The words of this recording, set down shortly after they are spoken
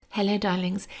Hello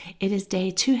darlings, it is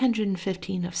day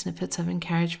 215 of Snippets of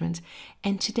Encouragement,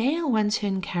 and today I want to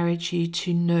encourage you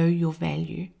to know your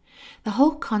value. The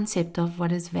whole concept of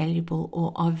what is valuable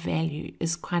or of value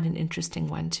is quite an interesting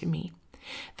one to me.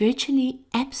 Virtually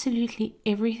absolutely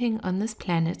everything on this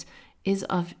planet is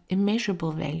of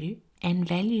immeasurable value and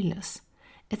valueless.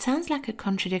 It sounds like a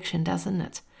contradiction, doesn't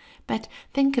it? But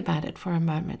think about it for a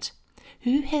moment.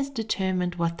 Who has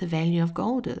determined what the value of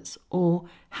gold is, or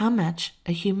how much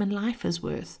a human life is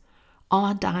worth?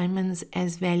 Are diamonds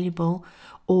as valuable,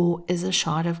 or is a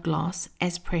shard of glass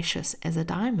as precious as a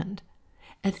diamond?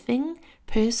 A thing,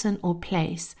 person, or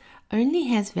place only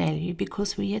has value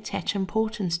because we attach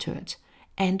importance to it,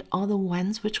 and are the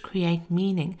ones which create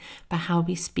meaning by how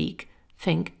we speak,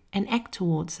 think, and act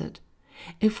towards it.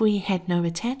 If we had no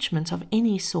attachment of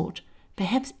any sort,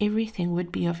 perhaps everything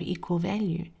would be of equal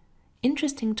value.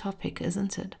 Interesting topic,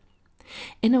 isn't it?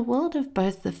 In a world of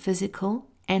both the physical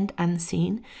and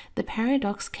unseen, the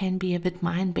paradox can be a bit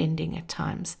mind-bending at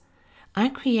times. I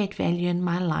create value in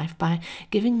my life by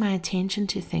giving my attention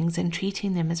to things and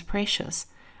treating them as precious.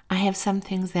 I have some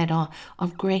things that are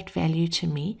of great value to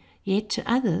me, yet to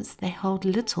others they hold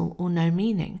little or no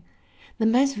meaning. The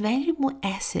most valuable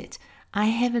asset I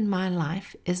have in my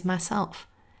life is myself.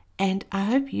 And I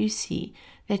hope you see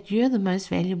that you're the most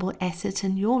valuable asset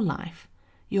in your life.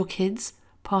 Your kids,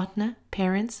 partner,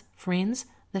 parents, friends,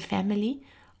 the family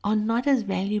are not as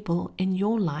valuable in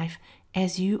your life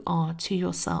as you are to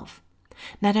yourself.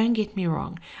 Now don't get me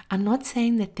wrong, I'm not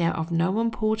saying that they're of no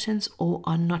importance or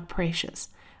are not precious.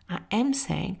 I am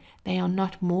saying they are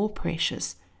not more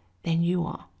precious than you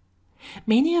are.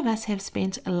 Many of us have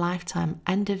spent a lifetime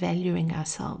undervaluing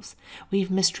ourselves.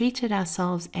 We've mistreated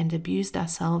ourselves and abused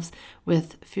ourselves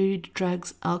with food,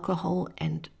 drugs, alcohol,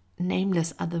 and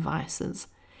nameless other vices.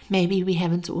 Maybe we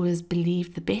haven't always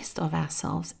believed the best of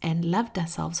ourselves and loved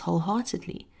ourselves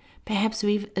wholeheartedly. Perhaps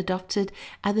we've adopted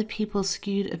other people's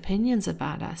skewed opinions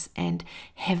about us and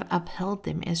have upheld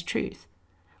them as truth.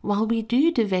 While we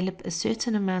do develop a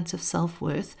certain amount of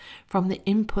self-worth from the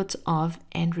input of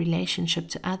and relationship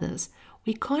to others,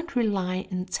 we can't rely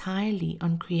entirely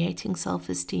on creating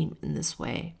self-esteem in this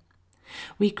way.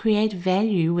 We create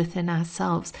value within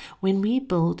ourselves when we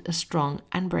build a strong,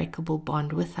 unbreakable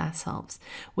bond with ourselves,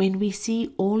 when we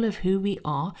see all of who we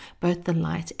are, both the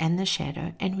light and the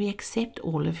shadow, and we accept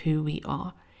all of who we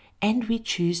are, and we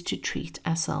choose to treat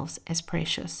ourselves as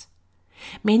precious.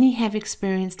 Many have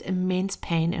experienced immense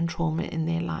pain and trauma in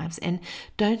their lives and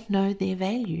don't know their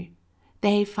value.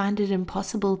 They find it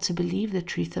impossible to believe the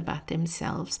truth about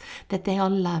themselves, that they are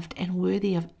loved and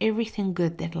worthy of everything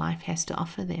good that life has to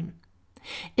offer them.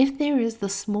 If there is the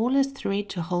smallest thread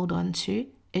to hold on to,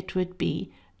 it would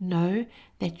be, know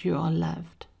that you are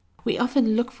loved. We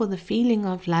often look for the feeling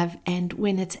of love, and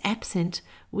when it's absent,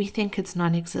 we think it's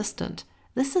non-existent.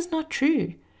 This is not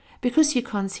true. Because you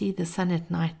can't see the sun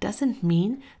at night doesn't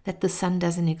mean that the sun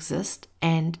doesn't exist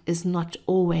and is not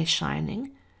always shining.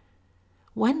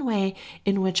 One way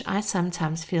in which I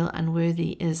sometimes feel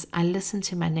unworthy is I listen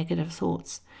to my negative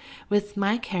thoughts. With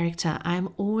my character, I'm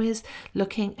always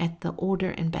looking at the order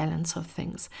and balance of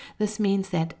things. This means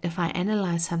that if I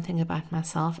analyze something about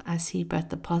myself, I see both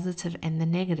the positive and the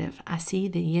negative. I see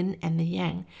the yin and the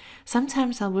yang.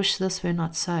 Sometimes I wish this were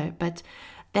not so, but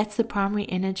that's the primary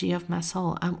energy of my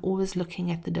soul. I'm always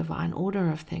looking at the divine order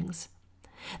of things.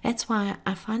 That's why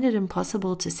I find it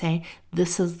impossible to say,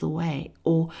 this is the way,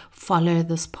 or follow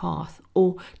this path,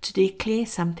 or to declare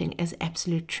something as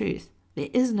absolute truth. There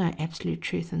is no absolute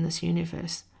truth in this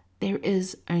universe. There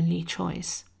is only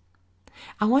choice.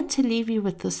 I want to leave you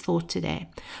with this thought today.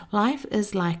 Life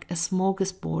is like a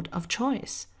smorgasbord of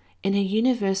choice. In a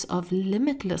universe of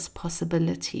limitless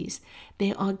possibilities,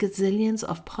 there are gazillions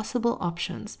of possible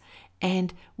options,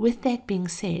 and with that being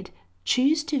said,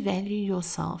 choose to value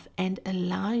yourself and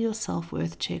allow your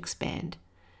self-worth to expand.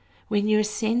 When you're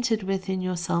centered within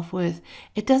your self-worth,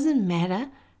 it doesn't matter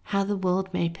how the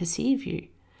world may perceive you.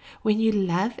 When you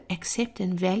love, accept,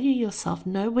 and value yourself,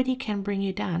 nobody can bring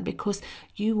you down because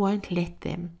you won't let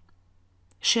them.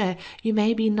 Sure, you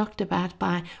may be knocked about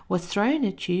by what's thrown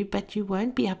at you, but you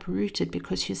won't be uprooted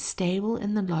because you're stable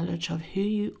in the knowledge of who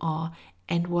you are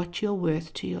and what you're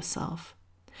worth to yourself.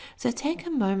 So take a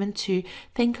moment to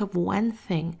think of one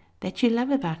thing that you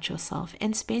love about yourself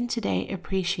and spend today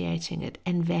appreciating it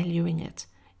and valuing it.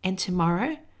 And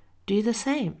tomorrow, do the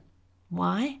same.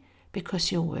 Why?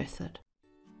 Because you're worth it.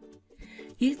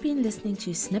 You've been listening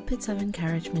to Snippets of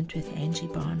Encouragement with Angie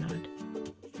Barnard.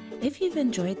 If you've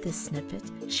enjoyed this snippet,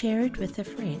 share it with a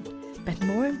friend. But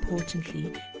more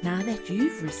importantly, now that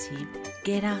you've received,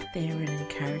 get out there and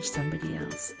encourage somebody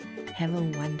else. Have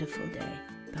a wonderful day.